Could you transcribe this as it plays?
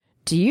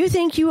Do you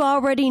think you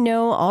already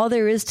know all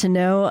there is to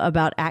know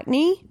about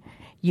acne?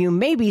 You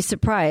may be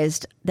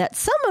surprised that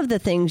some of the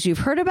things you've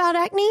heard about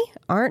acne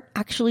aren't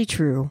actually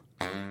true.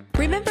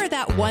 Remember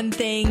that one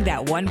thing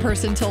that one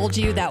person told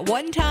you that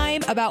one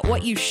time about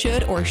what you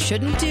should or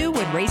shouldn't do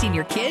when raising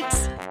your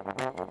kids?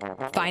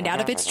 Find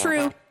out if it's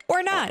true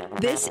or not.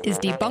 This is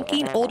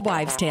Debunking Old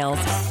Wives' Tales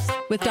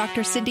with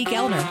Dr. Cindy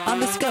Gellner on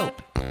The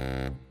Scope.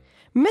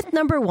 Myth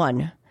number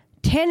 1,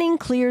 tanning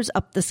clears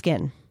up the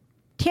skin.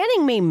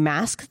 Tanning may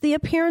mask the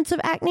appearance of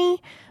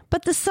acne,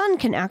 but the sun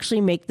can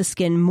actually make the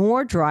skin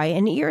more dry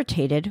and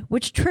irritated,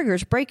 which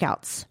triggers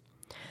breakouts.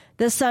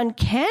 The sun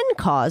can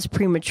cause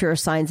premature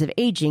signs of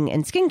aging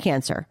and skin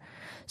cancer,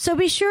 so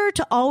be sure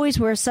to always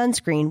wear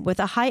sunscreen with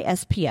a high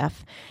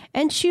SPF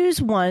and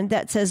choose one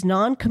that says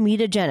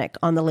non-comedogenic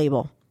on the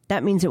label.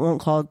 That means it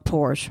won't clog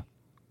pores.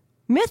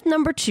 Myth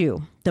number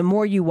 2, the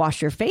more you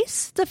wash your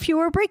face, the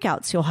fewer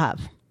breakouts you'll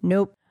have.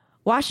 Nope.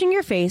 Washing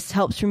your face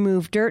helps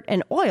remove dirt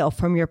and oil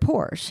from your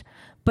pores,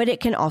 but it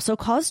can also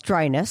cause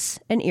dryness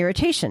and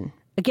irritation.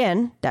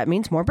 Again, that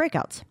means more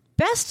breakouts.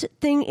 Best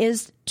thing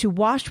is to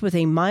wash with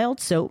a mild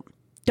soap,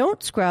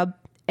 don't scrub,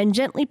 and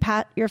gently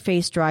pat your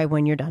face dry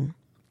when you're done.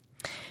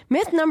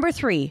 Myth number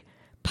 3,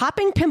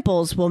 popping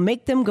pimples will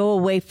make them go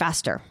away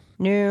faster.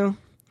 No.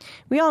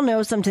 We all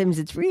know sometimes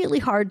it's really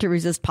hard to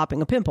resist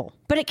popping a pimple,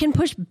 but it can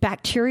push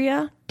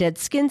bacteria, dead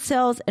skin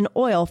cells, and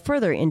oil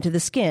further into the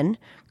skin,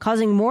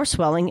 causing more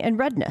swelling and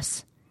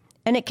redness.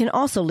 And it can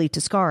also lead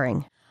to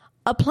scarring.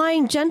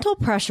 Applying gentle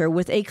pressure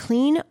with a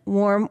clean,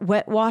 warm,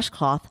 wet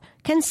washcloth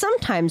can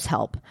sometimes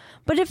help,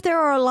 but if there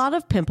are a lot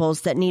of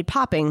pimples that need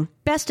popping,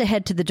 best to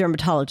head to the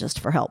dermatologist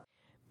for help.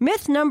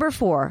 Myth number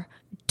 4,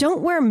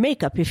 don't wear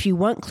makeup if you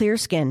want clear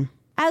skin.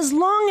 As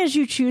long as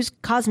you choose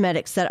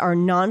cosmetics that are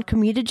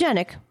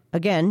non-comedogenic,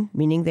 again,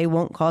 meaning they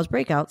won't cause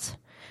breakouts,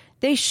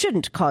 they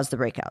shouldn't cause the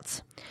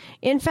breakouts.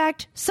 In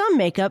fact, some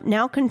makeup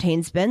now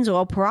contains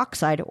benzoyl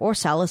peroxide or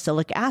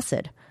salicylic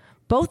acid,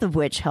 both of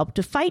which help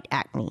to fight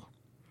acne.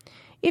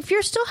 If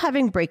you're still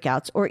having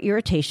breakouts or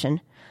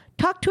irritation,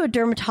 talk to a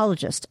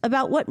dermatologist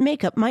about what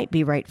makeup might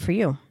be right for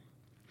you.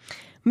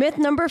 Myth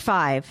number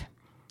 5,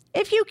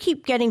 if you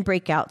keep getting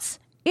breakouts,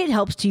 it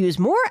helps to use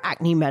more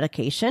acne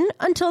medication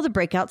until the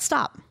breakouts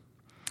stop.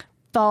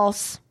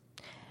 False.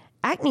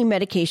 Acne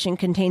medication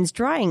contains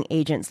drying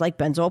agents like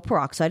benzoyl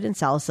peroxide and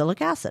salicylic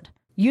acid.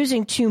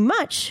 Using too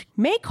much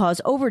may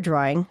cause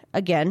overdrying,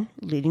 again,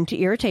 leading to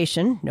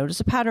irritation. Notice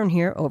a pattern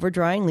here.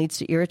 Overdrying leads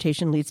to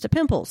irritation, leads to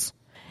pimples.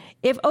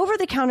 If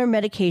over-the-counter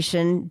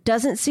medication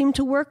doesn't seem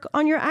to work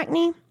on your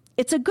acne,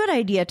 it's a good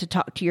idea to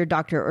talk to your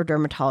doctor or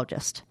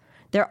dermatologist.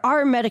 There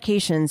are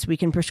medications we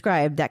can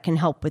prescribe that can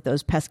help with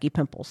those pesky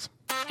pimples.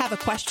 Have a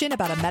question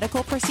about a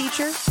medical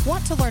procedure?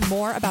 Want to learn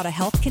more about a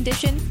health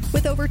condition?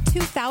 With over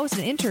 2,000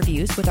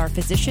 interviews with our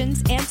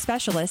physicians and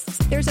specialists,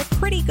 there's a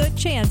pretty good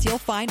chance you'll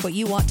find what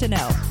you want to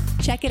know.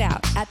 Check it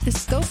out at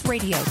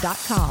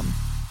thescoperadio.com.